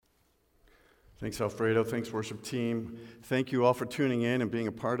Thanks, Alfredo. Thanks, worship team. Thank you all for tuning in and being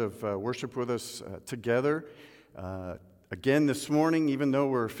a part of worship with us together. Again, this morning, even though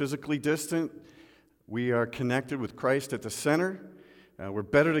we're physically distant, we are connected with Christ at the center. We're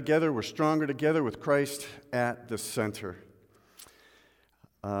better together. We're stronger together with Christ at the center.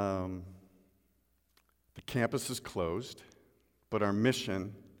 The campus is closed, but our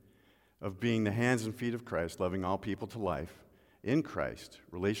mission of being the hands and feet of Christ, loving all people to life in Christ,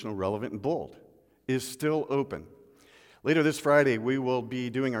 relational, relevant, and bold, is still open. Later this Friday, we will be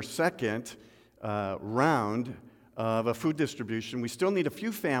doing our second round of a food distribution. We still need a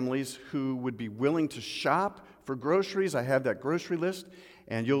few families who would be willing to shop for groceries. I have that grocery list,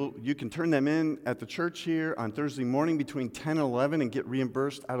 and you can turn them in at the church here on Thursday morning between 10 and 11 and get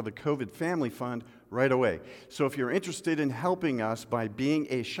reimbursed out of the COVID Family Fund right away. So if you're interested in helping us by being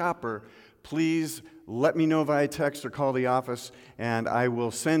a shopper, please let me know via text or call the office, and I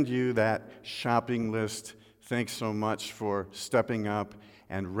will send you that shopping list. Thanks so much for stepping up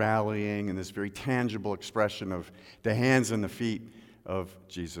and rallying in this very tangible expression of the hands and the feet of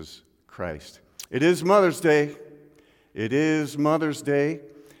Jesus Christ. It is Mother's Day. It is Mother's Day.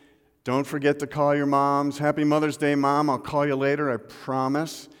 Don't forget to call your moms. Happy Mother's Day, Mom. I'll call you later, I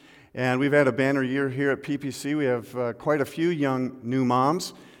promise. And we've had a banner year here at PPC. We have quite a few young new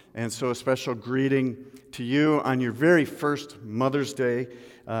moms. And so a special greeting to you on your very first Mother's Day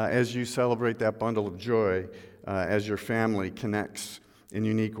as you celebrate that bundle of joy as your family connects in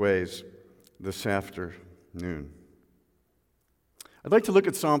unique ways this afternoon. I'd like to look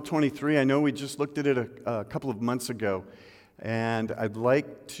at Psalm 23. I know we just looked at it a couple of months ago, and I'd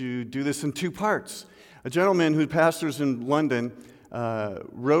like to do this in two parts. A gentleman who pastors in London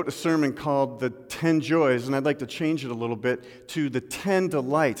wrote a sermon called The 10 Joys, and I'd like to change it a little bit to the 10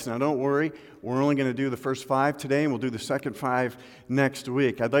 Delights. Now, don't worry, we're only going to do the first 5 today, and we'll do the second 5 next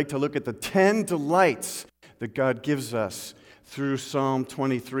week. I'd like to look at the 10 delights that God gives us through Psalm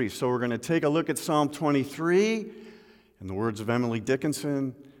 23. So we're going to take a look at Psalm 23, in the words of Emily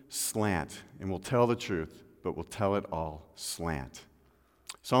Dickinson, slant, and we'll tell the truth, but we'll tell it all slant.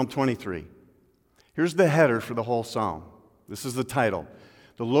 Psalm 23. Here's the header for the whole psalm. This is the title.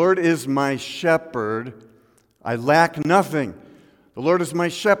 The Lord is my shepherd, I lack nothing. The Lord is my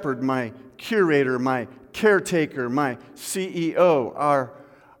shepherd, my curator, my caretaker, my CEO,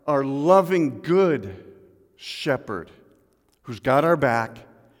 our loving good shepherd who's got our back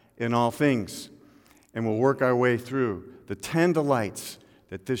in all things. And we'll work our way through the 10 delights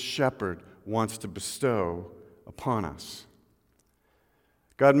that this shepherd wants to bestow upon us.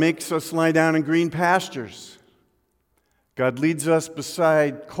 God makes us lie down in green pastures. God leads us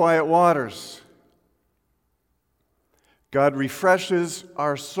beside quiet waters. God refreshes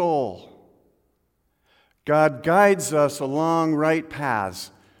our soul. God guides us along right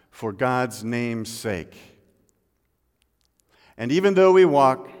paths for God's name's sake. And even though we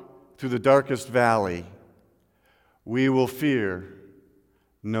walk through the darkest valley, we will fear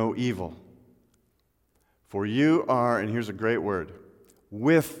no evil. For you are, and here's a great word,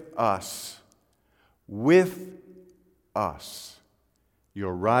 with us. With us.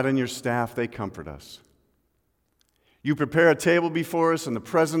 Your rod and your staff, they comfort us. You prepare a table before us in the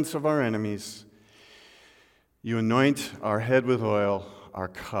presence of our enemies. You anoint our head with oil, our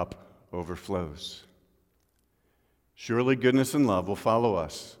cup overflows. Surely goodness and love will follow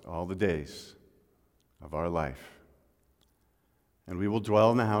us all the days of our life, and we will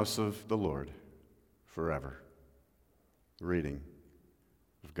dwell in the house of the Lord forever. Reading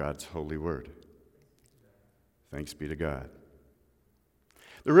of God's holy word. Thanks be to God.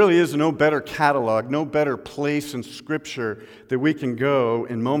 There really is no better catalog, no better place in Scripture that we can go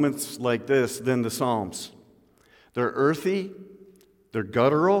in moments like this than the Psalms. They're earthy, they're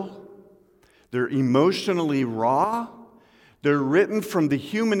guttural, they're emotionally raw, they're written from the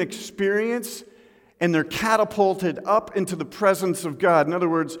human experience, and they're catapulted up into the presence of God. In other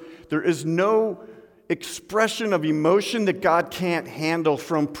words, there is no expression of emotion that God can't handle,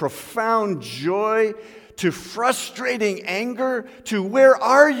 from profound joy to frustrating anger, to where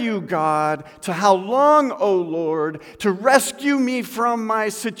are you, God, to how long, O Lord, to rescue me from my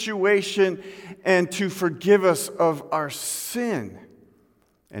situation and to forgive us of our sin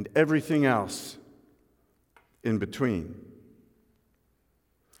and everything else in between.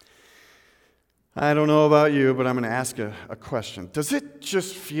 I don't know about you, but I'm going to ask a question. Does it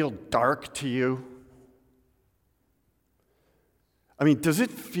just feel dark to you? I mean, does it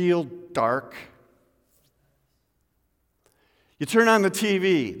feel dark? You turn on the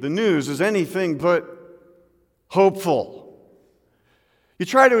TV, the news is anything but hopeful. You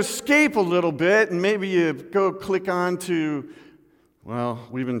try to escape a little bit, and maybe you go click on to Well,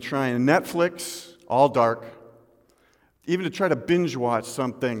 we've been trying Netflix, all dark. Even to try to binge watch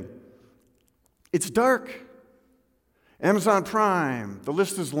something, it's dark. Amazon Prime, the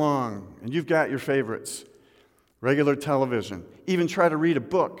list is long, and you've got your favorites. Regular television. Even try to read a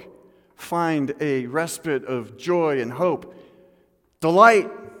book. Find a respite of joy and hope. Delight.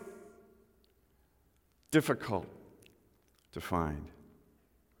 Difficult to find.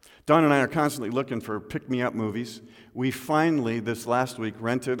 Don and I are constantly looking for pick-me-up movies. We finally, this last week,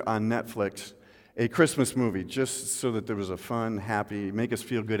 rented on Netflix a Christmas movie just so that there was a fun, happy,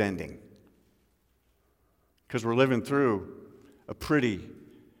 make-us-feel-good ending. Because we're living through a pretty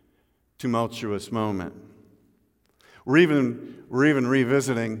tumultuous moment. We're even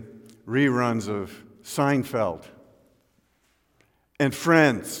revisiting reruns of Seinfeld and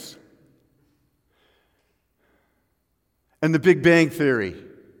Friends and The Big Bang Theory,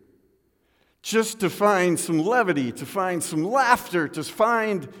 just to find some levity, to find some laughter, to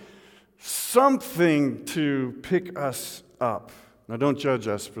find something to pick us up. Now, don't judge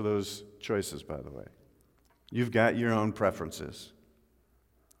us for those choices, by the way. You've got your own preferences.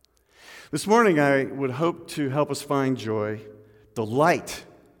 This morning, I would hope to help us find joy, delight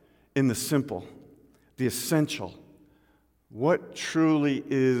in the simple, the essential, what truly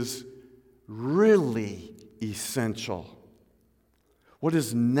is really essential, what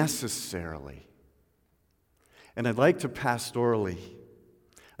is necessarily. And I'd like to pastorally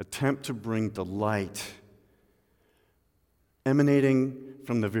attempt to bring delight emanating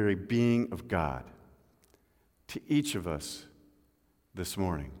from the very being of God to each of us this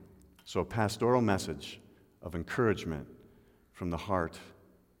morning. So a pastoral message of encouragement from the heart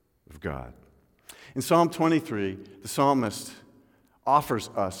of God. In Psalm 23, the psalmist offers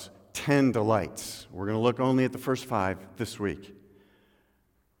us 10 delights. We're going to look only at the first 5 this week.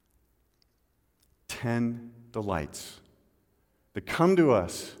 10 delights that come to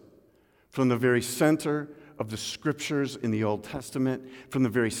us from the very center of the Scriptures in the Old Testament, from the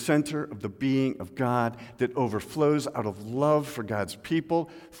very center of the being of God that overflows out of love for God's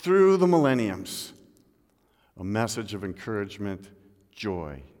people through the millenniums. A message of encouragement,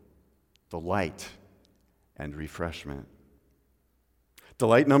 joy, delight, and refreshment.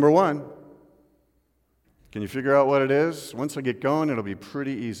 Delight number 1. Can you figure out what it is? Once I get going, it'll be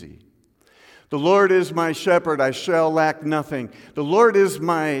pretty easy. The Lord is my shepherd, I shall lack nothing. The Lord is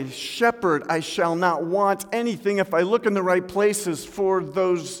my shepherd, I shall not want anything if I look in the right places for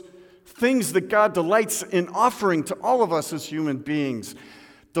those things that God delights in offering to all of us as human beings.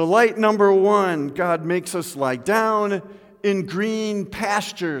 Delight number 1, God makes us lie down in green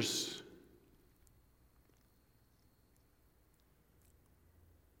pastures.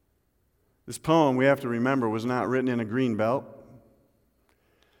 This poem, we have to remember, was not written in a green belt.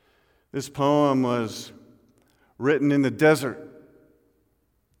 This poem was written in the desert.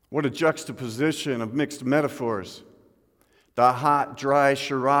 What a juxtaposition of mixed metaphors. The hot, dry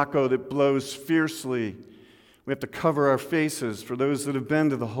Scirocco that blows fiercely. We have to cover our faces for those that have been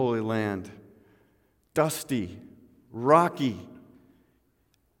to the Holy Land. Dusty, rocky,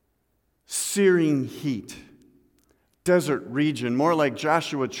 searing heat. Desert region, more like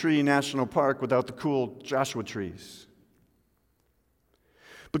Joshua Tree National Park without the cool Joshua trees.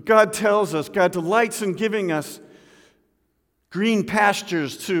 But God tells us, God delights in giving us green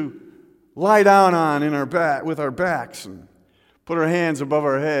pastures to lie down on in with our backs and put our hands above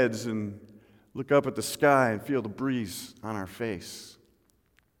our heads and look up at the sky and feel the breeze on our face.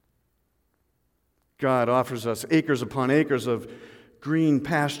 God offers us acres upon acres of green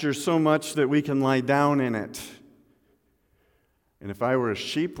pasture, so much that we can lie down in it. And if I were a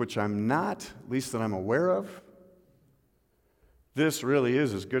sheep, which I'm not, at least that I'm aware of, this really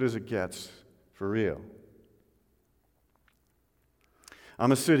is as good as it gets, for real.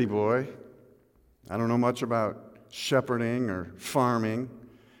 I'm a city boy. I don't know much about shepherding or farming.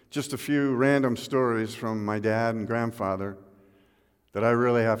 Just a few random stories from my dad and grandfather that I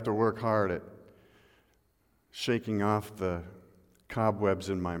really have to work hard at shaking off the cobwebs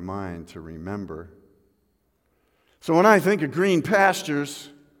in my mind to remember. So when I think of green pastures,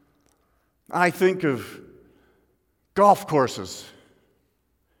 I think of golf courses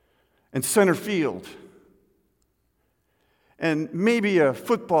and center field and maybe a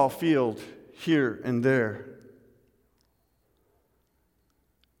football field here and there.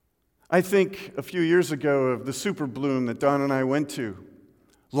 I think a few years ago of the super bloom that Don and I went to,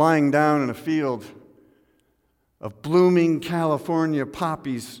 lying down in a field of blooming California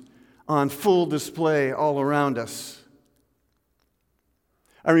poppies on full display all around us.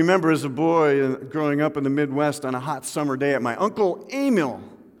 I remember as a boy growing up in the Midwest on a hot summer day at my Uncle Emil.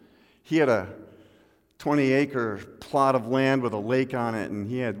 He had a 20-acre plot of land with a lake on it, and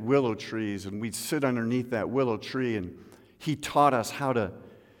he had willow trees, and we'd sit underneath that willow tree, and he taught us how to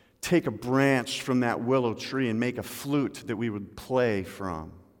take a branch from that willow tree and make a flute that we would play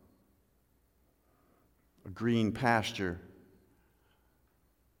from. A green pasture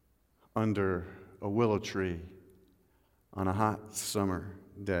under a willow tree on a hot summer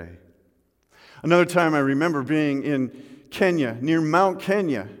day. Another time I remember being in Kenya, near Mount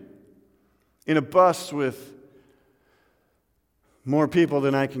Kenya, in a bus with more people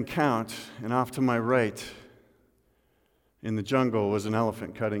than I can count, and off to my right in the jungle was an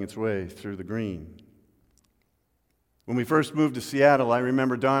elephant cutting its way through the green. When we first moved to Seattle, I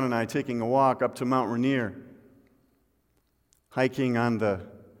remember Don and I taking a walk up to Mount Rainier, hiking on the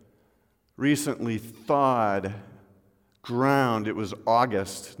recently thawed ground. It was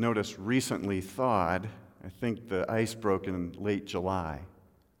August. Notice, recently thawed. I think the ice broke in late July.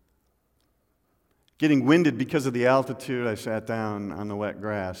 Getting winded because of the altitude, I sat down on the wet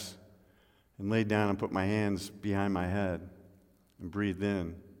grass and laid down and put my hands behind my head and breathed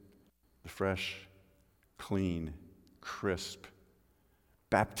in the fresh, clean, crisp,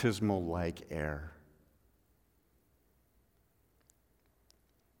 baptismal-like air.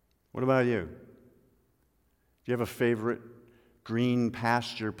 What about you? Do you have a favorite green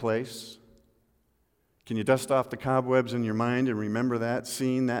pasture place? Can you dust off the cobwebs in your mind and remember that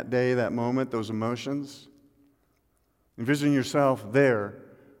scene, that day, that moment, those emotions? Envision yourself there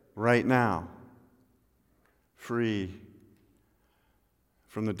right now, free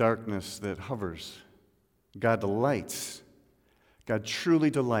from the darkness that hovers. God delights. God truly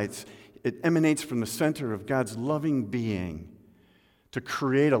delights. It emanates from the center of God's loving being to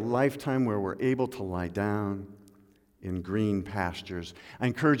create a lifetime where we're able to lie down in green pastures. I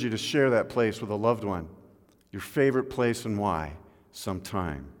encourage you to share that place with a loved one, your favorite place, and why,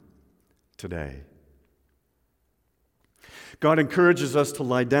 sometime today. God encourages us to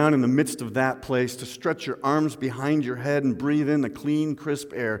lie down in the midst of that place, to stretch your arms behind your head and breathe in the clean,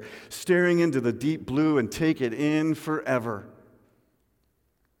 crisp air, staring into the deep blue and take it in forever.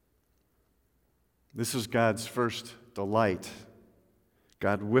 This is God's first delight,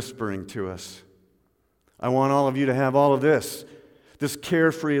 God whispering to us, I want all of you to have all of this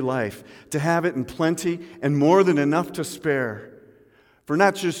carefree life, to have it in plenty and more than enough to spare, for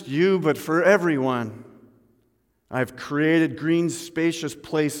not just you, but for everyone. I've created green, spacious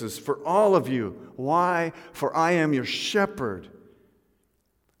places for all of you. Why? For I am your shepherd.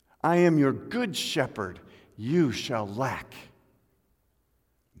 I am your good shepherd. You shall lack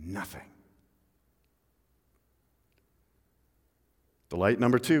nothing. Delight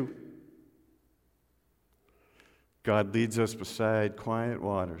number 2. God leads us beside quiet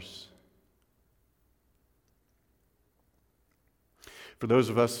waters. For those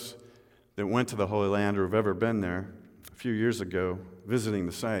of us that went to the Holy Land or have ever been there a few years ago, visiting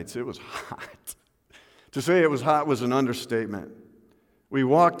the sites, it was hot. To say it was hot was an understatement. We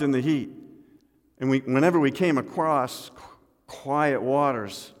walked in the heat, and whenever we came across quiet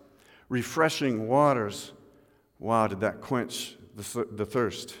waters, refreshing waters, wow, did that quench the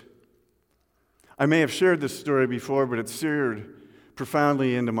thirst. I may have shared this story before, but it seared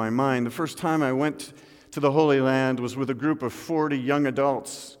profoundly into my mind. The first time I went to the Holy Land was with a group of 40 young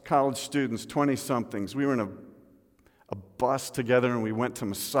adults, college students, 20-somethings. We were in a bus together, and we went to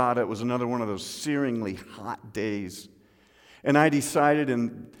Masada. It was another one of those searingly hot days. And I decided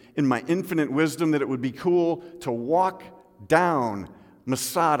in my infinite wisdom that it would be cool to walk down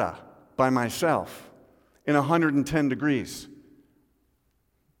Masada by myself in 110 degrees.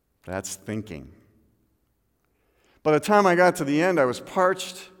 That's thinking. By the time I got to the end, I was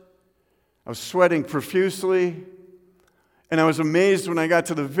parched, I was sweating profusely, and I was amazed when I got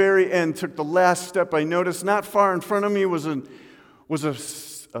to the very end, took the last step. I noticed not far in front of me was a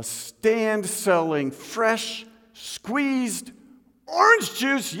stand selling fresh, squeezed orange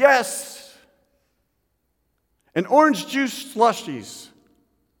juice, yes, and orange juice slushies.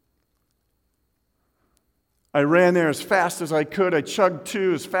 I ran there as fast as I could. I chugged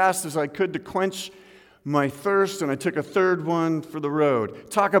 2 as fast as I could to quench my thirst, and I took a third one for the road.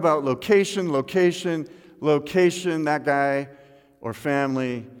 Talk about location, location, location. That guy or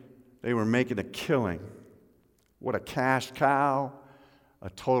family, they were making a killing. What a cash cow, a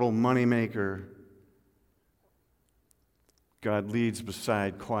total moneymaker. God leads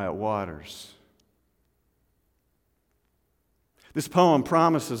beside quiet waters. This poem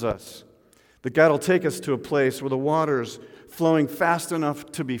promises us that God will take us to a place where the water's flowing fast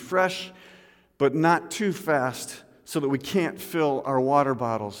enough to be fresh, but not too fast so that we can't fill our water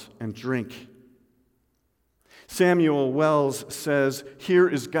bottles and drink. Samuel Wells says, here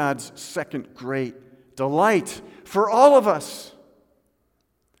is God's second great delight for all of us.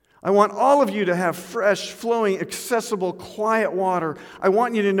 I want all of you to have fresh, flowing, accessible, quiet water. I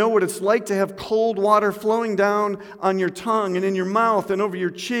want you to know what it's like to have cold water flowing down on your tongue and in your mouth and over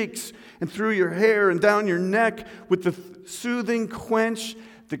your cheeks and through your hair and down your neck with the soothing quench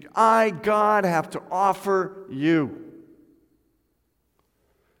that I, God, have to offer you.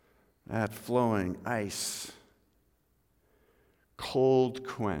 That flowing ice, cold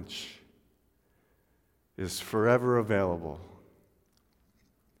quench is forever available.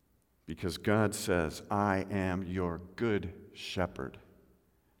 Because God says, I am your good shepherd.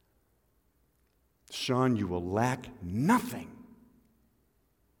 Sean, you will lack nothing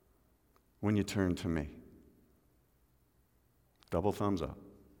when you turn to me. Double thumbs up.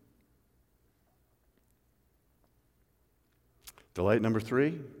 Delight number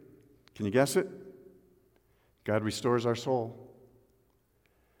 3. Can you guess it? God restores our soul.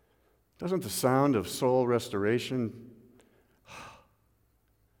 Doesn't the sound of soul restoration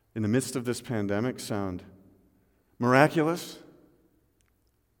in the midst of this pandemic sound miraculous?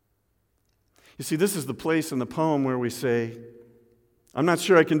 You see, this is the place in the poem where we say, I'm not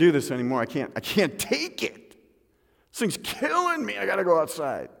sure I can do this anymore. I can't take it. This thing's killing me. I got to go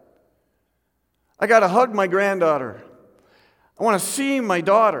outside. I got to hug my granddaughter. I want to see my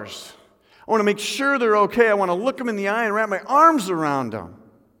daughters. I want to make sure they're okay. I want to look them in the eye and wrap my arms around them.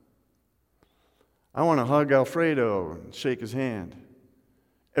 I want to hug Alfredo and shake his hand.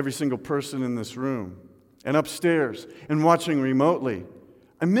 Every single person in this room and upstairs and watching remotely.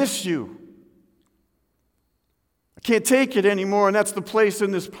 I miss you. I can't take it anymore. And that's the place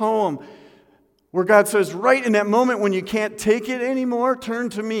in this poem where God says, right in that moment when you can't take it anymore, turn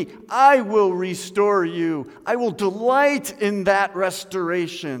to me. I will restore you. I will delight in that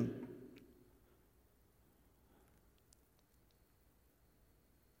restoration.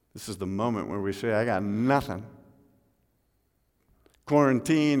 This is the moment where we say, I got nothing.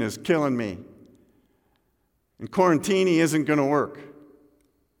 Quarantine is killing me. And quarantine isn't going to work.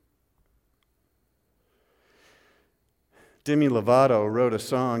 Demi Lovato wrote a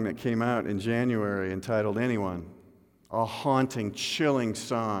song that came out in January entitled Anyone, a haunting, chilling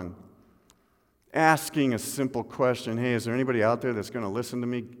song, asking a simple question. Hey, is there anybody out there that's going to listen to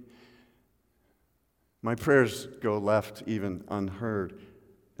me? My prayers go left even unheard.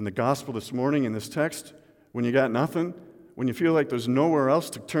 In the gospel this morning, in this text, when you got nothing, when you feel like there's nowhere else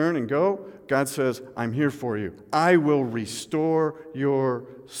to turn and go, God says, I'm here for you. I will restore your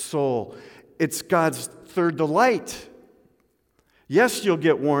soul. It's God's third delight. Yes, you'll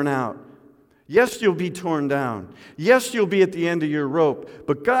get worn out. Yes, you'll be torn down. Yes, you'll be at the end of your rope.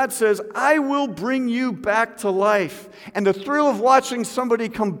 But God says, I will bring you back to life. And the thrill of watching somebody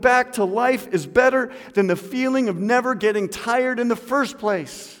come back to life is better than the feeling of never getting tired in the first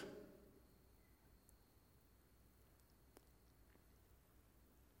place.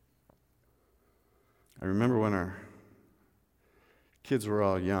 I remember when our kids were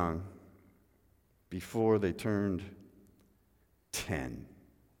all young, before they turned 10,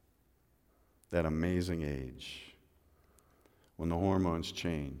 that amazing age when the hormones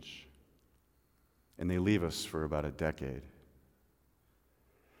change and they leave us for about a decade.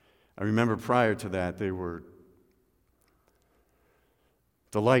 I remember prior to that, they were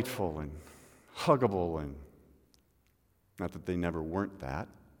delightful and huggable, and not that they never weren't that,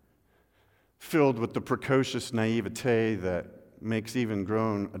 filled with the precocious naivete that makes even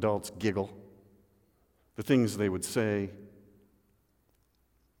grown adults giggle. The things they would say,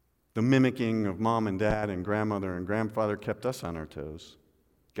 the mimicking of mom and dad and grandmother and grandfather kept us on our toes.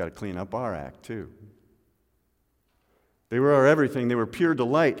 Got to clean up our act, too. They were our everything. They were pure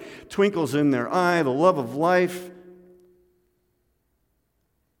delight. Twinkles in their eye, the love of life.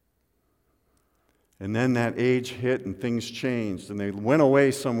 And then that age hit and things changed, and they went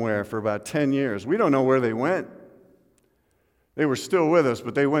away somewhere for about 10 years. We don't know where they went. They were still with us,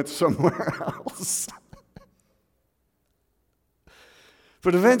 but they went somewhere else.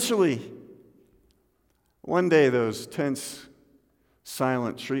 But eventually, one day, those tense,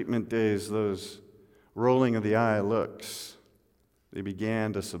 silent treatment days, those rolling of the eye looks, they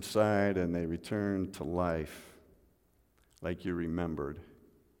began to subside and they returned to life like you remembered.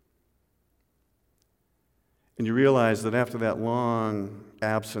 And you realize that after that long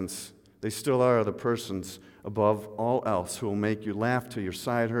absence, they still are the persons above all else who will make you laugh till your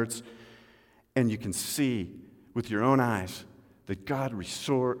side hurts, and you can see with your own eyes that God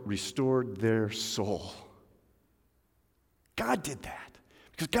restored their soul. God did that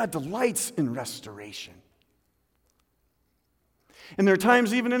because God delights in restoration. And there are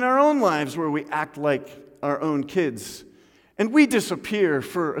times even in our own lives where we act like our own kids and we disappear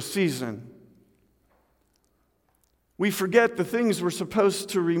for a season. We forget the things we're supposed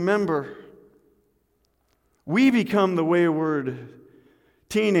to remember. We become the wayward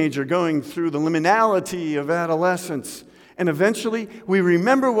teenager going through the liminality of adolescence. And eventually, we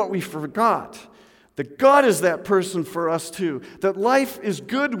remember what we forgot. That God is that person for us too. That life is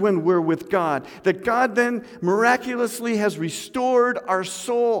good when we're with God. That God then miraculously has restored our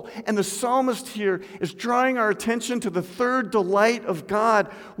soul. And the psalmist here is drawing our attention to the third delight of God,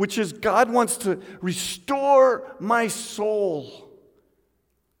 which is God wants to restore my soul.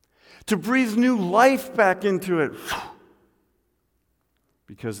 To breathe new life back into it.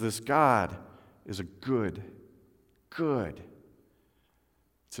 Because this God is a good.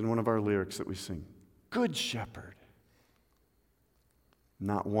 It's in one of our lyrics that we sing. Good shepherd.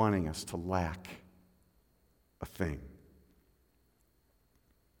 Not wanting us to lack a thing.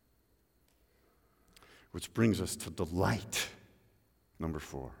 Which brings us to delight, number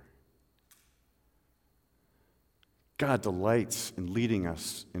 4. God delights in leading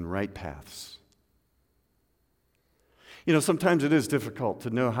us in right paths. You know, sometimes it is difficult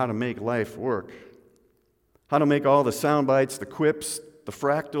to know how to make life work. How to make all the sound bites, the quips, the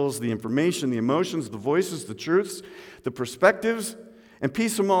fractals, the information, the emotions, the voices, the truths, the perspectives, and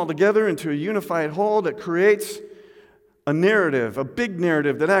piece them all together into a unified whole that creates a narrative, a big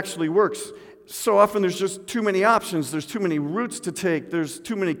narrative that actually works. So often there's just too many options, there's too many routes to take, there's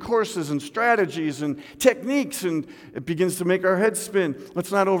too many courses and strategies and techniques, and it begins to make our heads spin.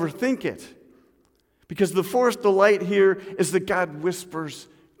 Let's not overthink it. Because the fourth delight here is that God whispers.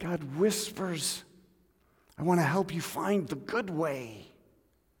 God whispers. I want to help you find the good way,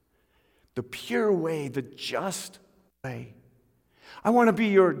 the pure way, the just way. I want to be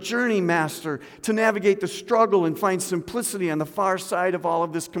your journey master to navigate the struggle and find simplicity on the far side of all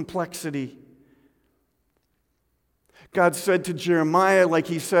of this complexity. God said to Jeremiah, like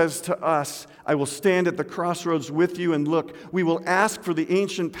he says to us, I will stand at the crossroads with you and look. We will ask for the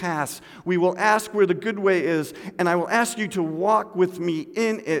ancient paths. We will ask where the good way is, and I will ask you to walk with me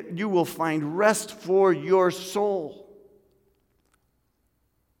in it. You will find rest for your soul.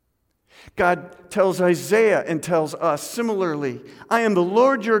 God tells Isaiah and tells us similarly, I am the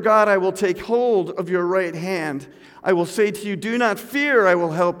Lord your God. I will take hold of your right hand. I will say to you, do not fear, I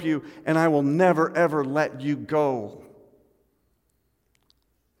will help you, and I will never, ever let you go.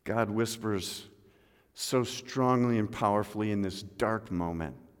 God whispers so strongly and powerfully in this dark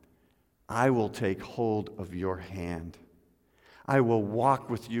moment, I will take hold of your hand. I will walk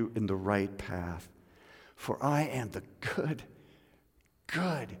with you in the right path, for I am the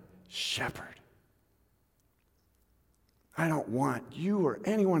good shepherd. I don't want you or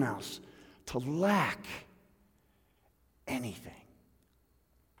anyone else to lack anything.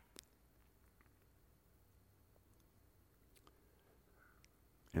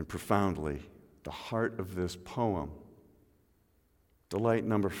 And profoundly, the heart of this poem, delight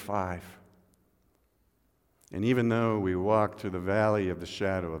number 5. And even though we walk through the valley of the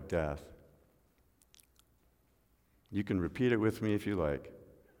shadow of death, you can repeat it with me if you like.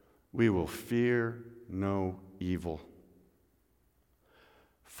 We will fear no evil.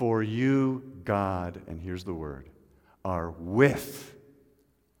 For you, God, and here's the word, are with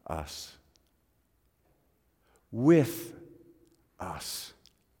us. With us.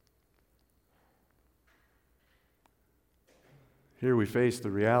 Here we face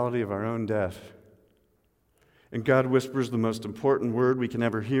the reality of our own death. And God whispers the most important word we can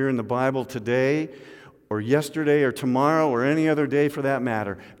ever hear in the Bible today, or yesterday, or tomorrow, or any other day for that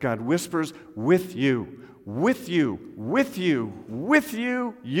matter. God whispers, with you, with you, with you, with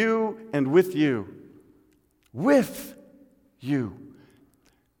you, you, and with you. With you.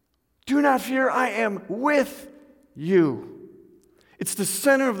 Do not fear, I am with you. It's the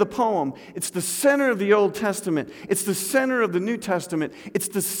center of the poem. It's the center of the Old Testament. It's the center of the New Testament. It's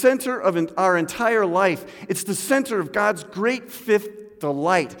the center of our entire life. It's the center of God's great fifth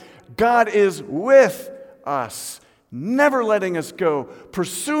delight. God is with us, never letting us go,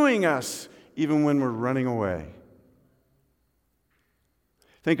 pursuing us even when we're running away.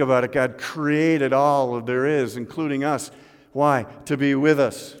 Think about it. God created all that there is, including us. Why? To be with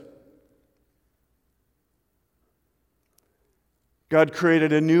us. God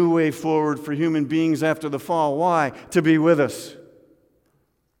created a new way forward for human beings after the fall. Why? To be with us.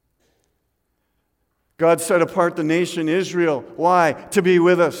 God set apart the nation Israel. Why? To be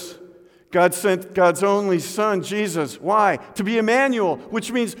with us. God sent God's only Son, Jesus. Why? To be Emmanuel,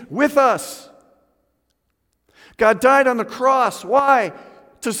 which means with us. God died on the cross. Why?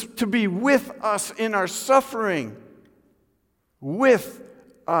 To be with us in our suffering. With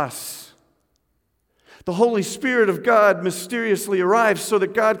us. The Holy Spirit of God mysteriously arrives so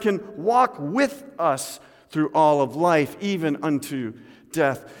that God can walk with us through all of life, even unto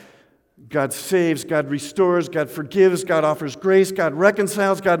death. God saves, God restores, God forgives, God offers grace, God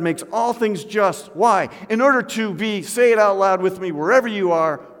reconciles, God makes all things just. Why? In order to be, say it out loud with me, wherever you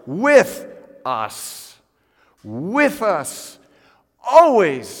are, with us. With us.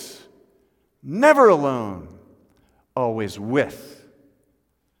 Always. Never alone. Always with.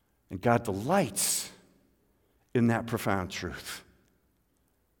 And God delights in that profound truth.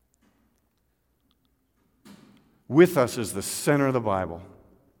 With us is the center of the Bible.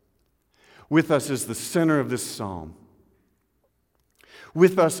 With us is the center of this psalm.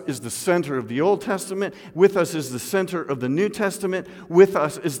 With us is the center of the Old Testament. With us is the center of the New Testament. With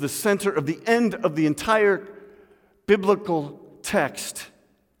us is the center of the end of the entire biblical text.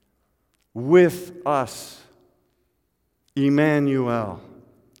 With us, Emmanuel.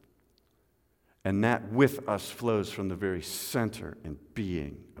 And that with us flows from the very center and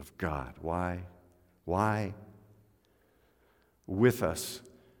being of God. Why? Why? With us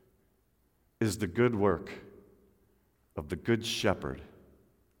is the good work of the Good Shepherd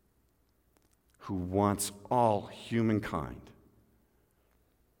who wants all humankind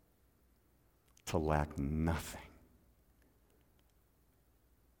to lack nothing.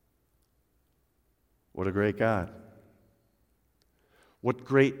 What a great God. What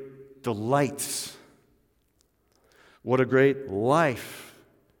great delights. What a great life.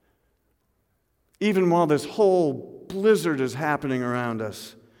 Even while this whole blizzard is happening around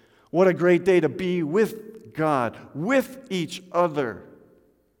us, what a great day to be with God, with each other,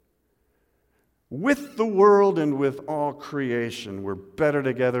 with the world and with all creation. We're better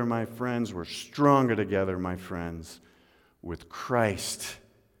together, my friends. We're stronger together, my friends, with Christ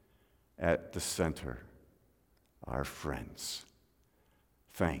at the center, our friends.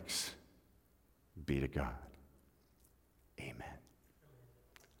 Thanks be to God. Amen.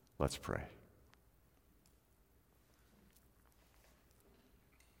 Let's pray.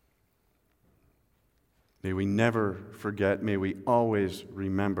 May we never forget, may we always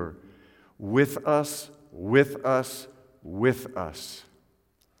remember, with us, with us, with us.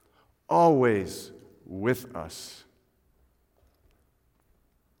 Always with us.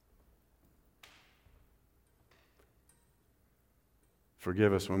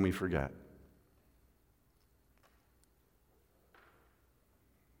 Forgive us when we forget.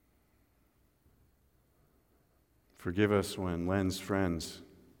 Forgive us when Len's friends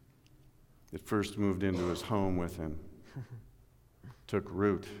that first moved into his home with him took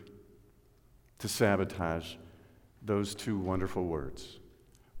root to sabotage those two wonderful words,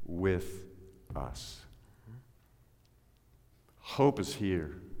 with us. Hope is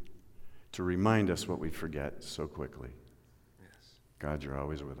here to remind us what we forget so quickly. Yes. God, you're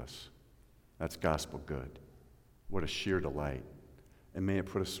always with us. That's gospel good. What a sheer delight. And may it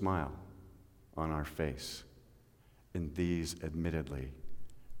put a smile on our face in these admittedly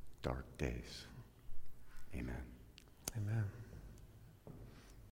dark days.